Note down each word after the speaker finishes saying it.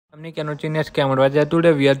Scam advisor.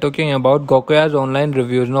 Today we are talking about Gokoayz.Online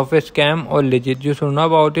reviews. No if scam or legit. You should know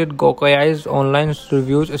about it. Gokoayz.Online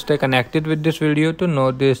reviews. Stay connected with this video to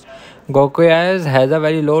know this. Gokoayz has a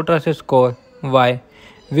very low trust score. Why?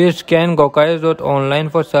 We scan Gokoayz.Online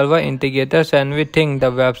for server indicators and we think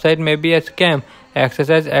the website may be a scam.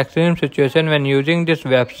 Exercise extreme situation when using this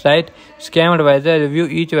website. Scam advisor review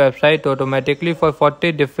each website automatically for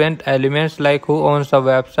 40 different elements like who owns the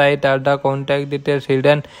website, are the contact details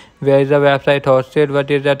hidden, where is the website hosted,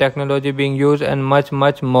 what is the technology being used, and much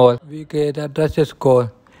more. We create a trust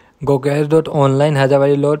score. Gokoayz.Online has a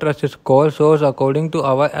very low trust score source according to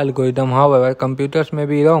our algorithm. However, computers may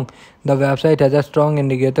be wrong. The website has a strong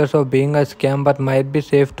indicators of being a scam but might be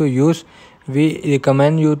safe to use. We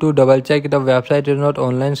recommend you to double check the website is not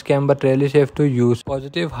online scam but really safe to use.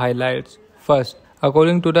 Positive highlights. First,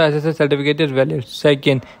 according to the SSL certificate is valid.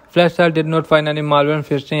 Second, flash sale did not find any malware and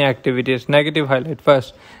phishing activities. Negative highlight.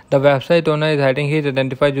 First, the website owner is hiding his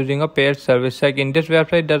identified using a paid service. Second, this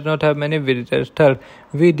website does not have many visitors. Third,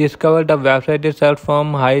 we discovered the website itself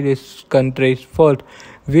from high-risk countries. Fourth,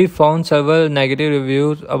 we found several negative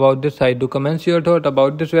reviews about this site. Do comment your thought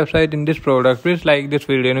about this website in this product. Please like this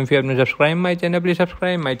video, and if you have not subscribed my channel, please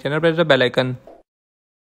subscribe my channel, press the bell icon.